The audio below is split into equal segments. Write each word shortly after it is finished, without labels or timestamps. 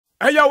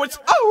Hey yo, it's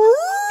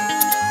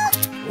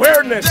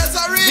weirdness.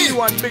 Desiree,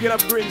 D1 bigging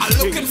up Green. I'm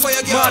looking for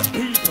you, girl. Mad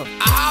people.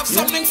 I have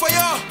something for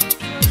you.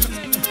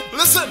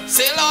 Listen,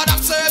 say Lord,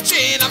 I'm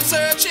searching, I'm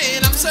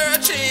searching, I'm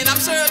searching, I'm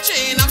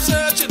searching, I'm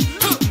searching.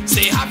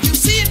 Say, have you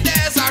seen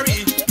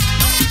Desiree?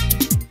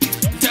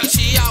 Tell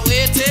she are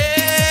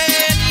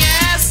waiting,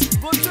 yes.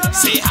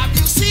 Say, have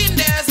you seen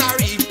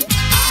Desiree?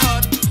 I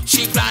heard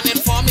she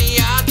planning for me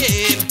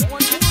again.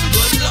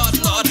 Good Lord,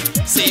 Lord.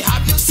 Say,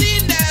 have you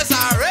seen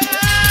Desiree?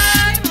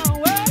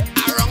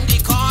 Around the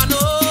corner,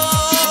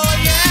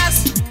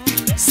 yes.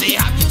 Say,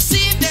 have you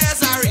seen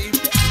Desiree?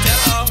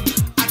 Tell her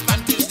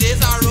advantage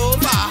days are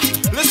over.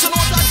 Listen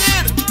what I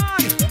did.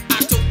 I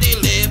took the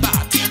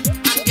liberty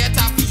and get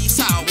a piece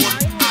of wood,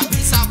 a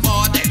piece of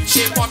board, and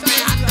shape up my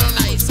handle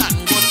nice and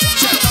good.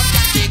 Sheldon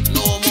can take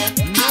no more.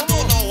 I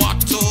don't know what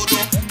to do.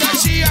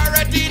 Cause she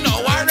already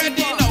know,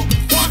 already know.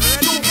 1,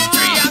 2, 3,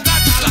 I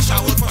got a lash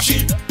of wood for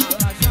she.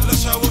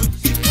 Lash of wood.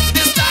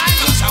 This time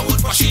a lash of wood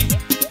for she.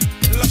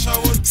 Lash of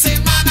wood. Say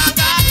man, I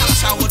got a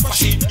lash of wood for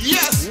she.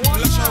 Yes,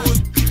 lash of wood.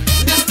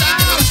 This time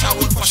a lash of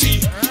wood for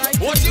she.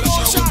 What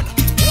emotion?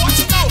 What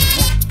you know?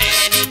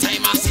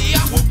 Anytime I see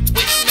her,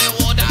 with me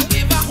woulda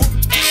give her.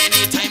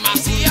 Anytime I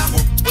see her,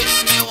 with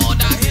me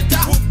woulda hit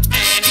her.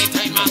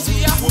 Anytime I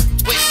see her,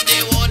 with the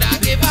woulda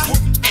give her.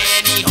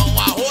 Anyhow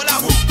I hold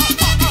her.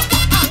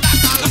 I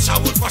got a lash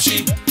of wood for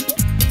she.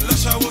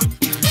 Lash of wood.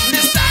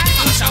 This time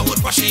a lash of wood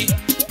for she.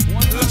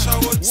 Lash of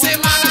wood. Say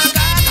man, I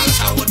got a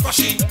lash of wood for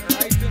she.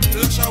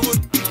 Lash of wood.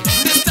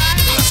 This time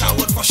a lash of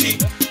wood for she.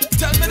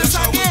 Tell me this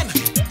again.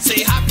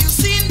 Say, have you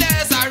seen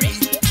Desiree?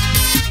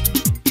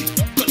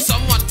 Could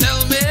someone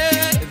tell me?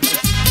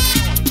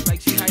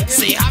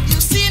 Say, have you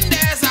seen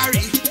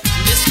Desiree?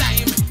 This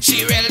time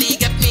she really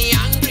get me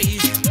angry.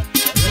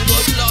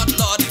 Good Lord,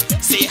 Lord.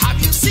 Say, have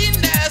you seen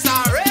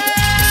Desiree?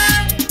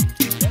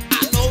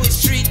 I know it's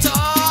street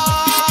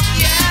talk,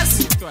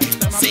 yes.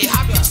 Say,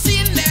 have you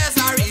seen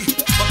Desiree?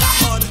 But I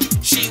heard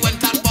she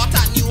went and bought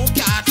a new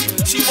cat.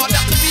 She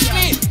wanted to beat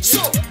me,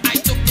 so I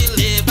took the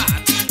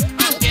liberty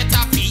and get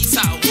a piece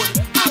of wood,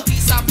 a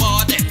piece of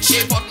board, and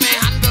shape out my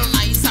handle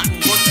nice and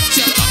good.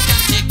 Sheldon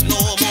can take no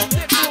more.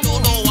 I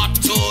don't know what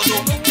to do.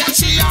 That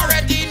she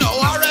already know,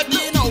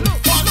 already know. 1,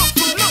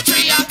 2,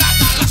 3, I got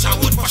a lash of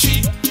wood for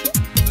she.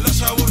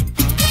 Lash of wood.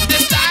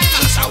 This time a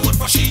lash of wood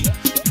for she.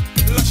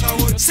 Lash of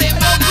wood. Say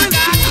man, I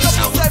got a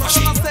lash of wood for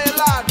she.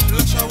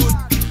 Lash of wood.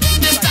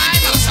 This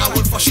time a lash of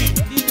wood for she.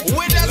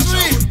 With the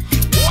three,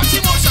 what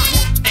emotion?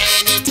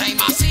 Anytime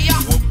I see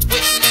her,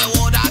 with me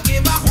woulda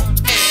give her.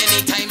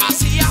 Anytime I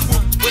see her,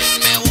 with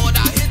me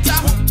woulda hit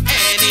her.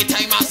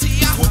 Anytime I see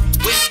her,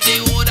 with the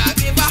woulda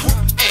give her.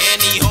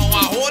 Anyhow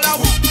I hold her.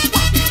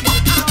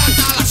 I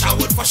got a lash of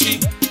wood for she.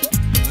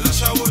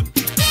 Lash of wood.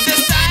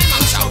 This time a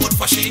lash of wood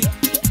for she.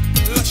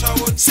 Lash of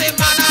wood. Say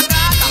man, I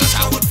got a lash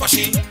of wood for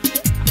she.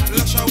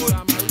 Lash of wood.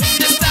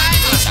 This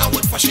time a lash of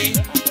wood for she.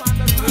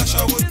 Lash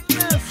of wood.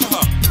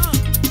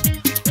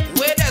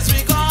 Where does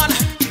we gone?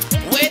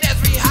 Where does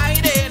we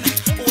hiding?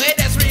 Where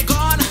does we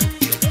gone?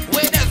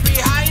 Where does we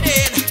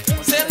hiding?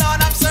 Say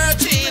Lord, I'm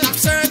searching, I'm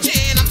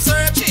searching, I'm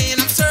searching,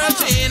 I'm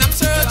searching, I'm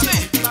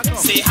searching.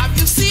 Say, have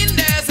you seen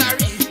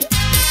Desiree?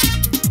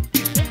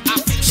 I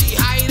feel she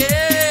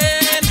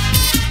hiding.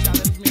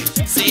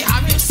 Say,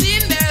 have you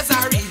seen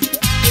Desiree?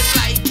 It's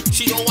like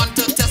she don't want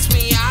to test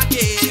me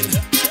again.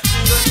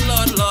 Good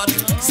Lord, Lord.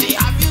 Say,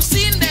 have you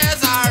seen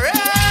Desiree?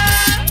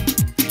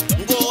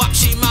 Go up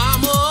she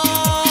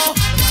mama.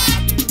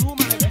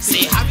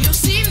 Say, have you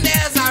seen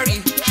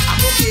Desiree? I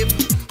go give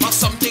her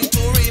something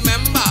to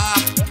remember.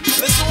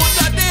 Listen what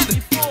I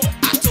did.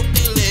 I took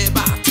the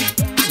liberty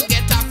and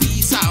get a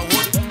piece of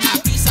wood, a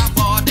piece of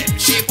board,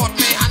 and shape out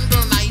my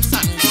handle nice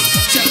and good.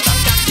 Sheldon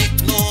can take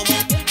no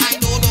more. I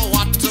don't know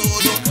what to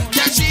do.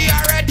 That she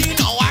already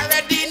know,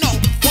 already know.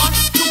 1,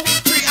 2,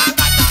 3, I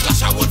got a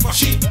lash of wood for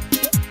she.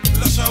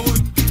 Lash of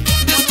wood.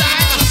 This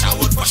time a lash of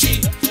wood for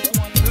she.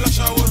 Lash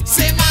of wood.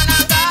 Say man,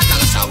 I got a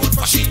lash of wood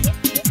for she.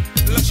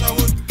 Lash of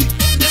wood.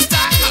 This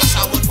time a lash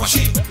of wood for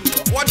she.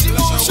 What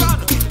emotion?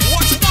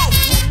 What you know?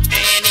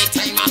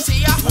 Anytime I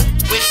see her,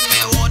 with me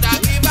woulda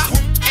give her.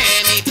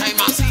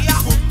 Anytime I see her,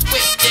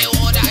 with the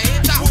woulda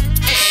hit her.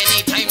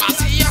 Anytime I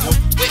see her,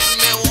 with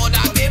me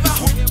woulda give her.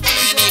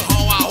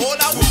 Anyhow I hold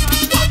her.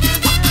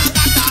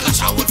 I got a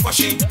lash of wood for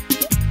she.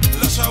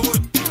 Lash of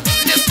wood.